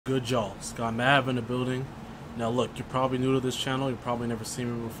Good y'all, Skymav in the building. Now look, you're probably new to this channel, you've probably never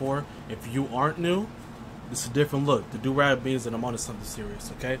seen me before. If you aren't new, this is a different look. The do-rag means that I'm on to something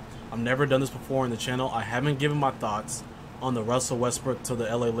serious, okay? I've never done this before in the channel. I haven't given my thoughts on the Russell Westbrook to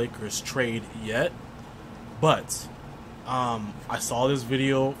the LA Lakers trade yet. But I saw this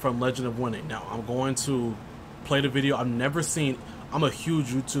video from Legend of Winning. Now I'm going to play the video. I'm a huge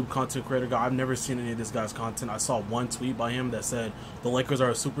YouTube content creator guy. I've never seen any of this guy's content. I saw one tweet by him that said the Lakers are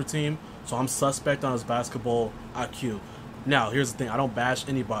a super team, so I'm suspect on his basketball IQ. Now, here's the thing. I don't bash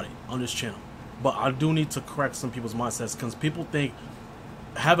anybody on this channel, but I do need to correct some people's mindsets because people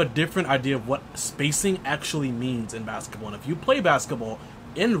have a different idea of what spacing actually means in basketball. And if you play basketball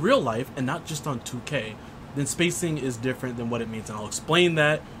in real life and not just on 2K, then spacing is different than what it means. And I'll explain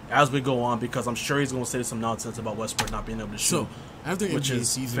that as we go on because I'm sure he's going to say some nonsense about Westbrook not being able to shoot. After which NBA is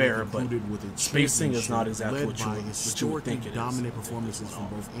season fair, but with a spacing is not exactly what you would think it is. Dominant performances from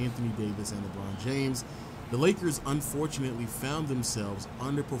both Anthony Davis and LeBron James, the Lakers unfortunately found themselves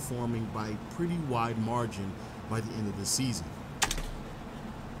underperforming by a pretty wide margin by the end of the season.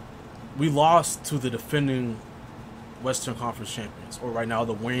 We lost to the defending Western Conference champions, or right now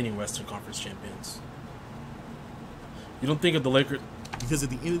the reigning Western Conference champions. You don't think of the Lakers? Because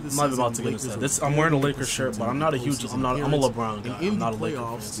at the end of the I'm season, not about to get into that. I'm wearing a Lakers shirt, but I'm not a huge. I'm a LeBron guy. I'm not a Lakers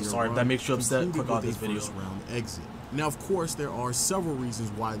fan. So sorry if that makes you upset. Click off this video. Round exit. Now, of course, there are several reasons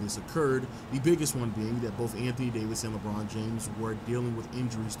why this occurred. The biggest one being that both Anthony Davis and LeBron James were dealing with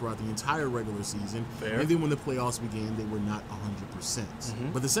injuries throughout the entire regular season. Fair. And then when the playoffs began, they were not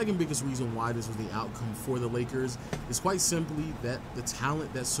 100%. But the second biggest reason why this was the outcome for the Lakers is quite simply that the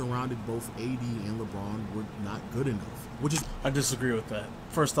talent that surrounded both AD and LeBron were not good enough. I disagree with that.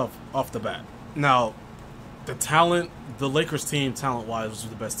 First off the bat. Now, the Lakers team, talent-wise, was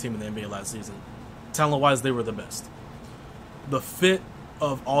the best team in the NBA last season. Talent-wise, they were the best. The fit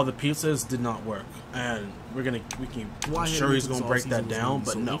of all the pieces did not work, and I'm sure he's gonna break that down.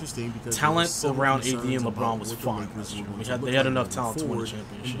 But no, talent around AD and LeBron was fine. They had enough talent to win a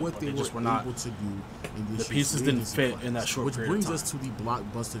championship, but they just were not. The pieces didn't fit in that short period of time. Which brings us to the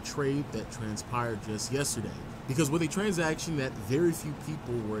blockbuster trade that transpired just yesterday. Because with a transaction that very few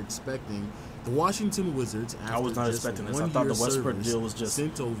people were expecting, the Washington Wizards, after I was not expecting this. I thought the Westbrook deal was just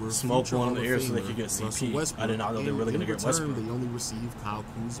smoke on the air so they could get CP. I did not know they were really going to get Westbrook. They only received Kyle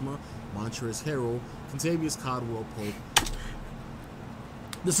Kuzma, Montrezl Harrell, Kentavious Caldwell-Pope.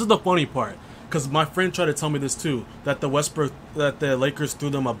 This is the funny part, because my friend tried to tell me this too, that the Lakers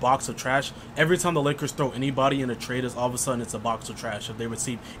threw them a box of trash. Every time the Lakers throw anybody in a trade, all of a sudden it's a box of trash. If they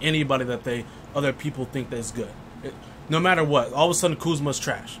receive anybody that other people think that's good. No matter what, all of a sudden Kuzma's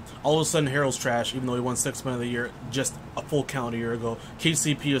trash. All of a sudden Harrell's trash, even though he won 6th Man of the Year just a full calendar year ago.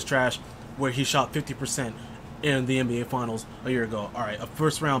 KCP is trash, where he shot 50% in the NBA Finals a year ago. All right, a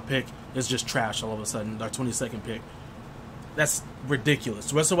first-round pick is just trash all of a sudden. Our 22nd pick. That's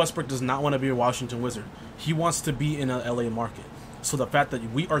ridiculous. Russell Westbrook does not want to be a Washington Wizard. He wants to be in an LA market. So the fact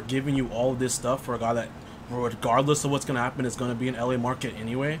that we are giving you all of this stuff for a guy that, regardless of what's going to happen, is going to be an LA market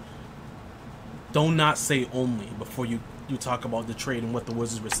anyway, do not say only before you talk about the trade and what the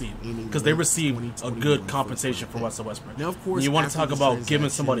Wizards received. Because they received a good compensation for Russell Westbrook. Now, of course, you want to talk about giving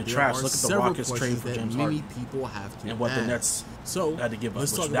somebody trash, look at the Rockets trade for James Harden. And what the Nets had to give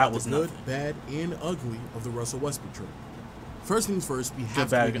us, which that was nothing. Bad, and ugly of the Russell Westbrook trade. First things first, we have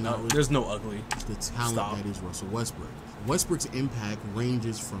to acknowledge there's no ugly. The talent that is Russell Westbrook. Westbrook's impact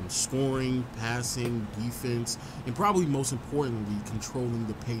ranges from scoring, passing, defense, and probably most importantly, controlling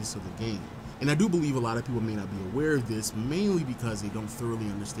the pace of the game. And I do believe a lot of people may not be aware of this, mainly because they don't thoroughly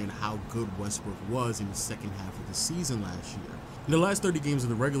understand how good Westbrook was in the second half of the season last year. In the last 30 games of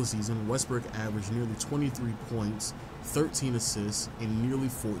the regular season, Westbrook averaged nearly 23 points, 13 assists, and nearly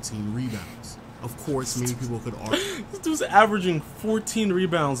 14 rebounds. Of course, many people could argue. This dude's averaging 14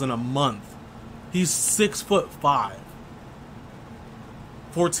 rebounds in a month. He's 6'5".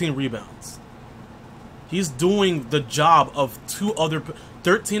 14 rebounds. He's doing the job of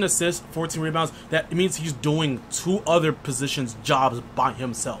 13 assists, 14 rebounds. That means he's doing 2 other positions' jobs by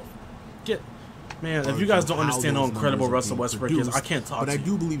himself. Man, if you guys don't understand how incredible Russell Westbrook is, I can't talk to you. But I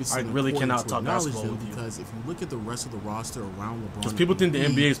do believe it's really cannot talk basketball with you. Because if you look at the rest of the roster around LeBron, because people think the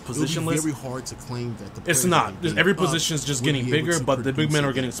NBA is positionless. It's very hard to claim that the it's not. Every position is just getting bigger, but the big men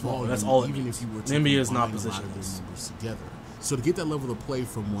are getting smaller. That's all it means. The NBA is not positionless. So to get that level of play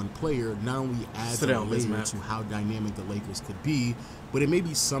from one player not only adds a layer to how dynamic the Lakers could be, but it may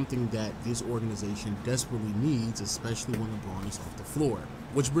be something that this organization desperately needs, especially when LeBron is off the floor.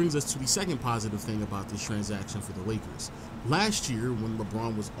 Which brings us to the second positive thing about this transaction for the Lakers. Last year, when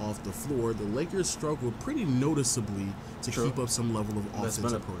LeBron was off the floor, the Lakers struggled pretty noticeably to keep up some level of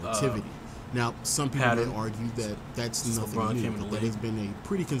offensive productivity. Now, some people may argue that that's nothing new, but that has been a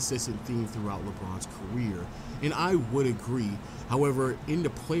pretty consistent theme throughout LeBron's career, and I would agree. However, in the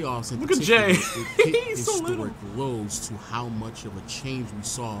playoffs, in particular, it hit historic lows to how much of a change we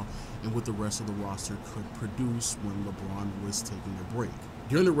saw and what the rest of the roster could produce when LeBron was taking a break.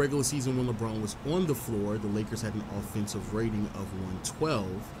 During the regular season, when LeBron was on the floor, the Lakers had an offensive rating of 112,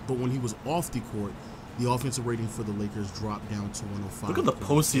 but when he was off the court, the offensive rating for the Lakers dropped down to 105. Look at the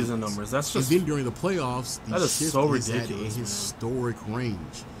postseason numbers. That's just. And then during the playoffs, the shift so is at a ridiculous, historic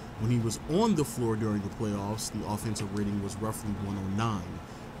range. When he was on the floor during the playoffs, the offensive rating was roughly 109.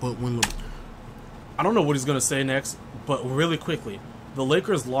 But when I don't know what he's going to say next, but really quickly, the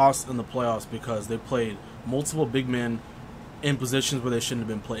Lakers lost in the playoffs because they played multiple big men in positions where they shouldn't have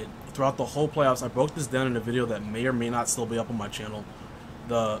been played. Throughout the whole playoffs, I broke this down in a video that may or may not still be up on my channel.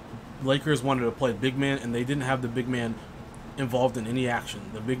 The Lakers wanted to play big man, and they didn't have the big man involved in any action.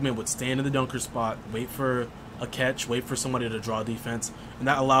 The big man would stand in the dunker spot, wait for a catch, wait for somebody to draw defense, and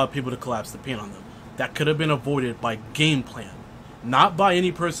that allowed people to collapse the paint on them. That could have been avoided by game plan, not by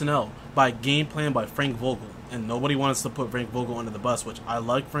any personnel, by game plan by Frank Vogel. And nobody wants to put Frank Vogel under the bus, which I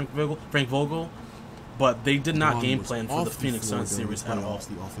like Frank Vogel, but they did not game plan for the Phoenix Suns series at all.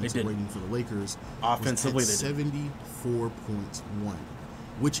 The offensive rating for the Lakers offensively was at 74.1,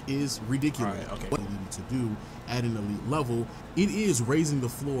 which is ridiculous. Right, okay. What they needed to do at an elite level, it is raising the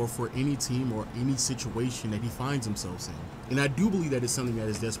floor for any team or any situation that he finds himself in. And I do believe that it's something that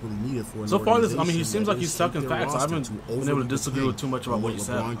is desperately needed for an so far, this, I mean, he organization seems like he's stuck in facts. I haven't been able to disagree with too much about what you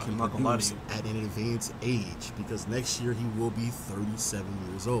said. LeBron can produce at an advanced age, because next year he will be 37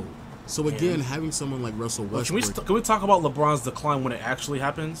 years old. So again, having someone like Russell Westbrook, can we talk about LeBron's decline when it actually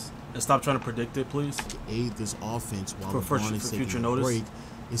happens and stop trying to predict it, please? Aid this offense while for LeBron is taking future a notice. break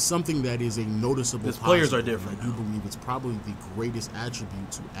is something that is a noticeable. His players are different. I do believe it's probably the greatest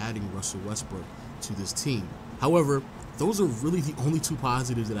attribute to adding Russell Westbrook to this team. However, those are really the only two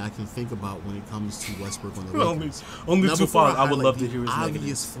positives that I can think about when it comes to Westbrook on the Lakers. Only two positives. I would love to hear his obvious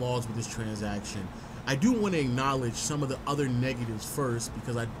negatives. Flaws with this transaction. I do want to acknowledge some of the other negatives first,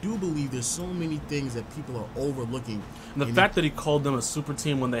 because I do believe there's so many things that people are overlooking. And the fact that he called them a super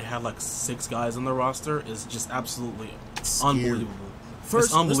team when they had like 6 guys on the roster is just absolutely unbelievable. First,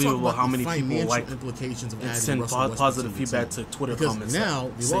 it's unbelievable how many people like implications of send positive feedback to Twitter comments. Now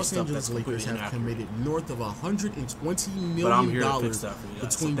the Los Angeles Lakers have committed north of $120 million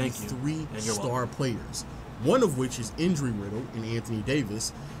between the 3 star players. One of which is injury riddled in Anthony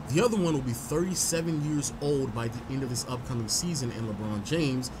Davis. The other one will be 37 years old by the end of this upcoming season in LeBron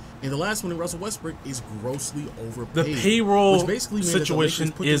James. And the last one in Russell Westbrook is grossly overpaid. The payroll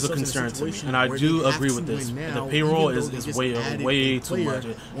situation is a concern to me, and I do agree with this. The payroll is way too much.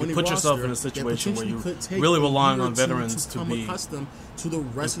 You put yourself in a situation where you're really relying on veterans to be accustomed to the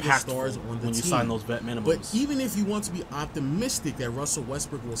rest of the stars on the team when you sign those vet minimums. But even if you want to be optimistic that Russell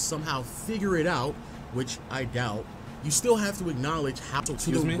Westbrook will somehow figure it out, which I doubt, you still have to acknowledge how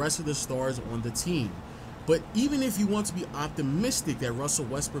to the rest of the stars on the team. But even if you want to be optimistic that Russell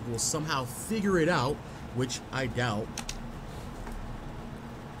Westbrook will somehow figure it out, which I doubt,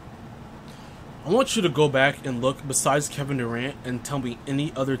 I want you to go back and look besides Kevin Durant and tell me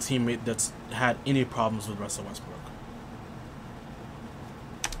any other teammate that's had any problems with Russell Westbrook.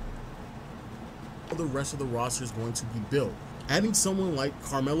 The rest of the roster is going to be built. Adding someone like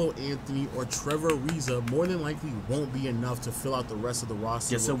Carmelo Anthony or Trevor Ariza more than likely won't be enough to fill out the rest of the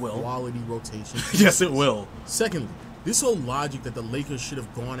roster with quality rotation. Yes, it will. Secondly, this whole logic that the Lakers should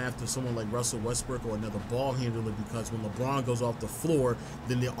have gone after someone like Russell Westbrook or another ball handler because when LeBron goes off the floor,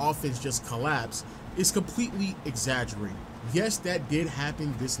 then the offense just collapses is completely exaggerated. Yes, that did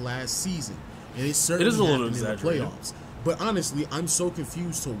happen this last season, and it certainly happened in the playoffs. But honestly, I'm so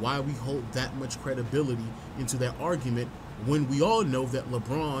confused to why we hold that much credibility into that argument when we all know that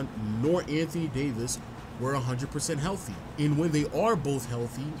LeBron nor Anthony Davis were 100% healthy. And when they are both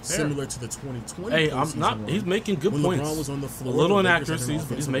healthy, similar to the 2020 Hey, I'm not. He's making good when points. LeBron was on the floor, a little inaccuracies,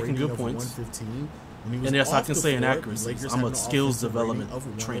 but he's making good points. And yes, I can say inaccuracies. I'm a skills development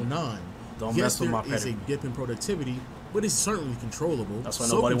trainer. Don't mess with my pedigree. Yes, there is a dip in productivity, but it's certainly controllable. That's why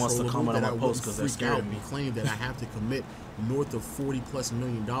nobody wants to comment on my post because they're scared of me. Claim that I have to commit north of $40+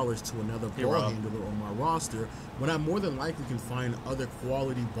 million to another ball handler on my roster, when I more than likely can find other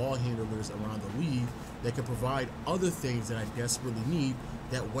quality ball handlers around the league that can provide other things that I desperately need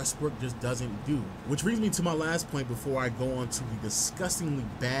that Westbrook just doesn't do. Which brings me to my last point before I go on to the disgustingly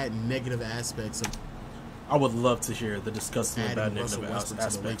bad negative aspects of I would love to hear the disgusting and bad Russell negative Westbrook to the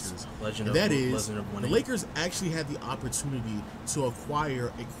aspects. Lakers. Legend And of, that is, legend of the winning. Lakers actually had the opportunity to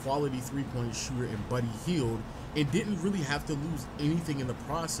acquire a quality three-point shooter in Buddy Hield and didn't really have to lose anything in the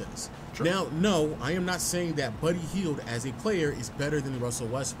process. True. Now, no, I am not saying that Buddy Hield as a player is better than Russell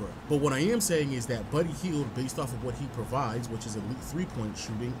Westbrook. But what I am saying is that Buddy Hield, based off of what he provides, which is elite three-point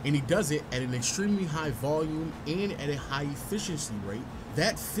shooting, and he does it at an extremely high volume and at a high efficiency rate,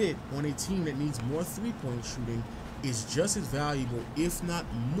 that fit on a team that needs more three-point shooting is just as valuable, if not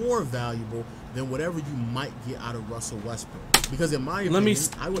more valuable, than whatever you might get out of Russell Westbrook. Because in my opinion,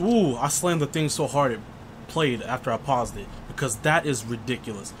 I slammed the thing so hard it played after I paused it, because that is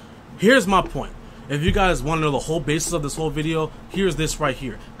ridiculous. Here's my point. If you guys want to know the whole basis of this whole video, here's this right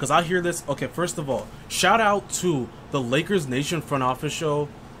here. Because I hear this. Okay, first of all, shout out to the Lakers Nation front office show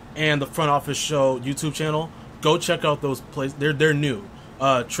and the front office show YouTube channel. Go check out those plays. They're new.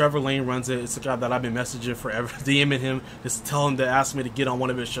 Trevor Lane runs it. It's a guy that I've been messaging forever, DMing him, just tell him to ask me to get on one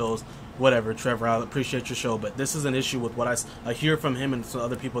of his shows. Whatever, Trevor, I appreciate your show, but this is an issue with what I hear from him and some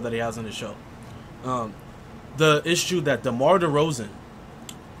other people that he has on his show. The issue that DeMar DeRozan,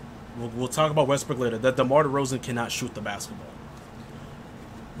 we'll talk about Westbrook later, that DeMar DeRozan cannot shoot the basketball.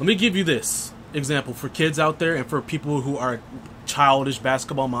 Let me give you this example for kids out there and for people who are childish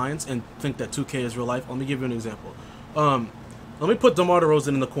basketball minds and think that 2K is real life. Let me give you an example. Let me put DeMar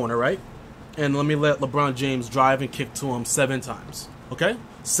DeRozan in the corner, right? And let me let LeBron James drive and kick to him 7 times. Okay?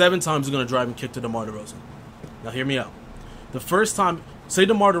 7 times he's going to drive and kick to DeMar DeRozan. Now hear me out. The first time, say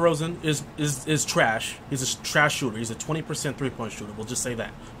DeMar DeRozan is trash. He's a trash shooter. He's a 20% three-point shooter. We'll just say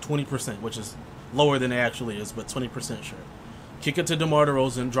that. 20%, which is lower than it actually is, but 20% sure. Kick it to DeMar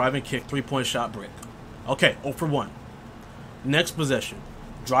DeRozan, drive and kick, three-point shot, brick. Okay, 0 for 1. Next possession,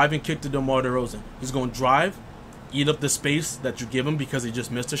 drive and kick to DeMar DeRozan. He's going to drive, eat up the space that you give him because he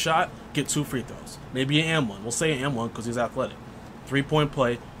just missed a shot, get 2 free throws. Maybe an and one. We'll say an and one because he's athletic. 3-point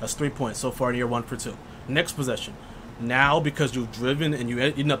play, that's 3 points. So far, you're 1 for 2. Next possession. Now, because you've driven and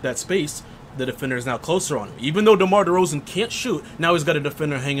you've eaten up that space, the defender is now closer on him. Even though DeMar DeRozan can't shoot, now he's got a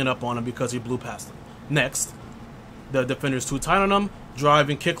defender hanging up on him because he blew past him. Next, the defender's too tight on him, drive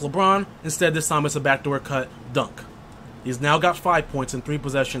and kick LeBron. Instead, this time it's a backdoor cut, dunk. He's now got 5 points in 3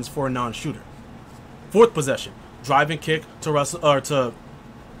 possessions for a non-shooter. 4th possession, drive and kick to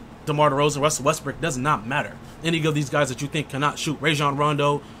DeMar DeRozan. Russell Westbrook does not matter. Any of these guys that you think cannot shoot, Rajon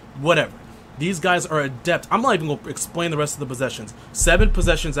Rondo, whatever. These guys are adept. I'm not even going to explain the rest of the possessions. 7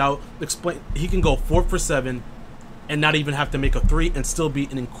 possessions out. He can go 4 for 7 and not even have to make a 3 and still be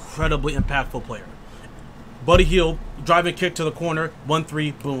an incredibly impactful player. Buddy Hield, drive and kick to the corner,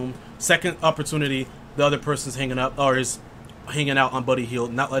 1-3, boom. Second opportunity, the other person's hanging up or is hanging out on Buddy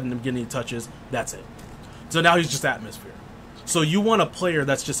Hield, not letting him get any touches. That's it. So now he's just atmosphere. So you want a player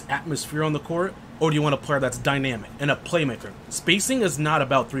that's just atmosphere on the court, or do you want a player that's dynamic and a playmaker? Spacing is not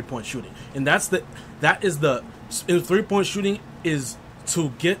about three-point shooting, and three-point shooting is to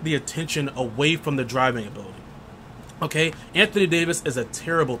get the attention away from the driving ability. Okay, Anthony Davis is a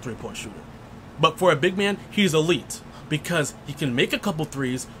terrible three-point shooter, but for a big man, he's elite because he can make a couple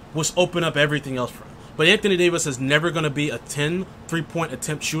threes, which open up everything else for him. But Anthony Davis is never going to be a 10 three-point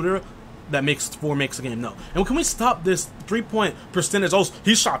attempt shooter that makes a game. No. And can we stop this three-point percentage? Oh,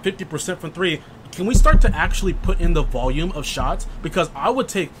 he shot 50% from 3. Can we start to actually put in the volume of shots? Because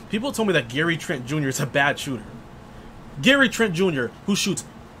people told me that Gary Trent Jr. is a bad shooter. Gary Trent Jr., who shoots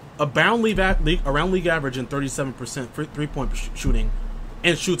around league average in 37% three-point shooting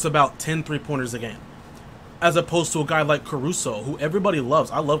and shoots about 10 three-pointers a game. As opposed to a guy like Caruso, who everybody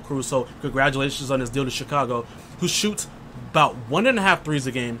loves. I love Caruso. Congratulations on his deal to Chicago. Who shoots about 1.5 threes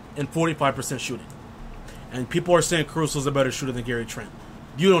a game and 45% shooting. And people are saying Caruso's a better shooter than Gary Trent.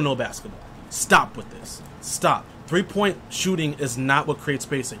 You don't know basketball. Stop with this. Stop. Three-point shooting is not what creates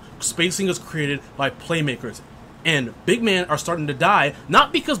spacing. Spacing is created by playmakers. And big men are starting to die,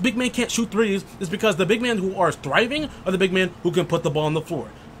 not because big men can't shoot threes, it's because the big men who are thriving are the big men who can put the ball on the floor.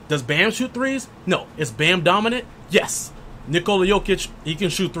 Does Bam shoot threes? No. Is Bam dominant? Yes. Nikola Jokic, he can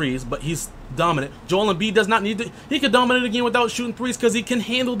shoot threes, but he's dominant. Joel Embiid does not need to. He can dominate again without shooting threes because he can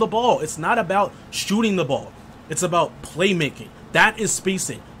handle the ball. It's not about shooting the ball. It's about playmaking. That is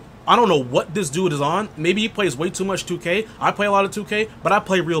spacing. I don't know what this dude is on. Maybe he plays way too much 2K. I play a lot of 2K, but I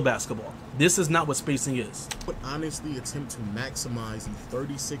play real basketball. This is not what spacing is. But honestly attempt to maximize the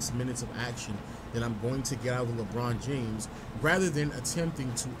 36 minutes of action that I'm going to get out of LeBron James rather than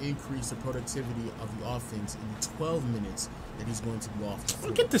attempting to increase the productivity of the offense in the 12 minutes that he's going to be off the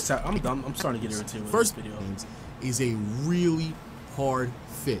floor. Get this out. I'm done. I'm starting to get irritated with this video. First is a really hard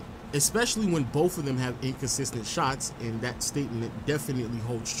fit, especially when both of them have inconsistent shots, and that statement definitely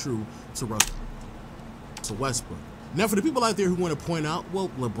holds true to Russell. to Westbrook. Now, for the people out there who want to point out, well,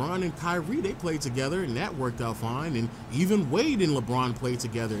 LeBron and Kyrie, they played together, and that worked out fine, and even Wade and LeBron played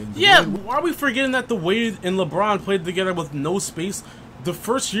together. And yeah, why are we forgetting that the Wade and LeBron played together with no space? The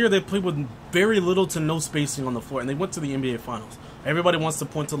first year they played with very little to no spacing on the floor, and they went to the NBA Finals. Everybody wants to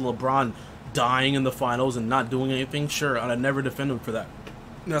point to LeBron dying in the finals and not doing anything. Sure, I'd never defend him for that.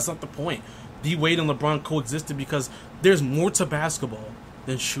 That's not the point. D-Wade and LeBron coexisted because there's more to basketball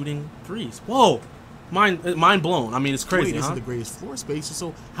than shooting threes. Whoa! Mind blown. I mean, it's crazy, Wade isn't huh? the greatest floor spacer,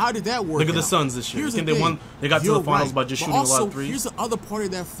 so how did that work? Look at the out? Suns this year. Here's You think the they won? They got to the finals by just shooting a lot of threes. Here's the other part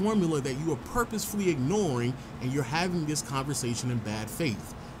of that formula that you are purposefully ignoring, and you're having this conversation in bad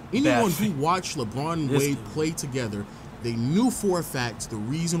faith. Anyone who watched LeBron and Wade play together, they knew for a fact the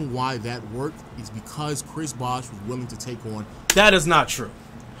reason why that worked is because Chris Bosh was willing to take on. That is not true.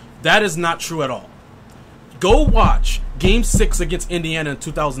 That is not true at all. Go watch Game 6 against Indiana in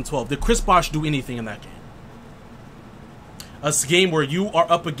 2012. Did Chris Bosh do anything in that game? A game where you are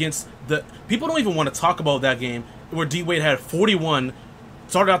up against the... People don't even want to talk about that game where D-Wade had 41,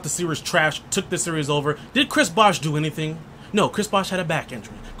 started out the series trash, took the series over. Did Chris Bosh do anything? No, Chris Bosh had a back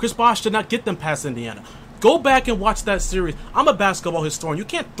injury. Chris Bosh did not get them past Indiana. Go back and watch that series. I'm a basketball historian. You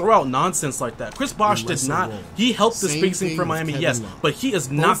can't throw out nonsense like that. Chris Bosh did not. He helped the spacing for Miami, yes, but he is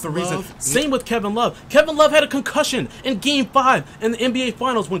not the reason. Same with Kevin Love. Kevin Love had a concussion in Game 5 in the NBA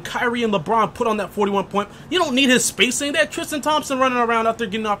Finals when Kyrie and LeBron put on that 41-point. You don't need his spacing. They had Tristan Thompson running around out there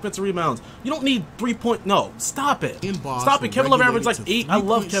getting offensive rebounds. You don't need 3-point. No, stop it. Stop it. Kevin Love averaged like 8. I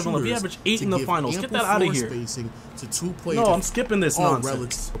love Kevin Love. He averaged 8 in the finals. Get that out of here. To 2 players. No, I'm skipping this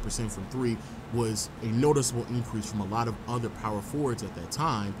nonsense. Percent from 3 was a noticeable increase from a lot of other power forwards at that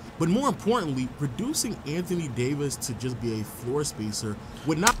time. But more importantly, reducing Anthony Davis to just be a floor spacer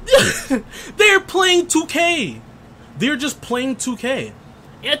would not... They're playing 2K. They're just playing 2K.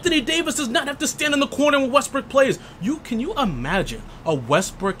 Anthony Davis does not have to stand in the corner when Westbrook plays. Can you imagine a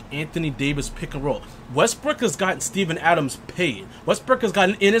Westbrook-Anthony Davis pick and roll? Westbrook has gotten Steven Adams paid. Westbrook has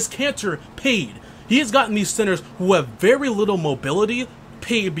gotten Enes Kanter paid. He has gotten these centers who have very little mobility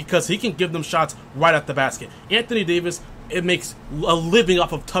paid because he can give them shots right at the basket. Anthony Davis, it makes a living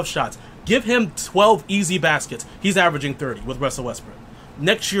off of tough shots. Give him 12 easy baskets. He's averaging 30 with Russell Westbrook.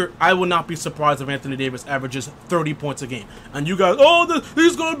 Next year, I will not be surprised if Anthony Davis averages 30 points a game. And you guys,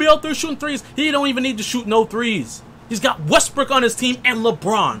 he's going to be out there shooting threes. He don't even need to shoot no threes. He's got Westbrook on his team and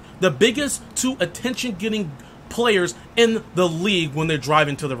LeBron, the biggest 2 attention-getting players in the league when they're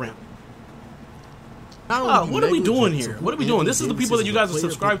driving to the rim. What are we doing here? What are we doing? This is the people that you guys are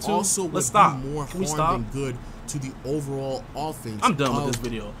subscribed to. Let's stop. Can we stop? Good to the overall offense. I'm done with this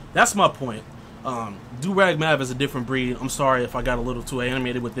video. That's my point. Do-Rag Mav is a different breed. I'm sorry if I got a little too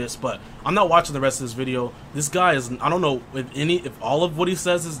animated with this, but I'm not watching the rest of this video. This guy is, I don't know if all of what he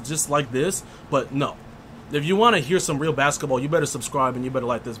says is just like this, but no. If you want to hear some real basketball, you better subscribe and you better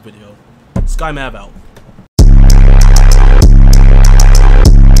like this video. Skymav out.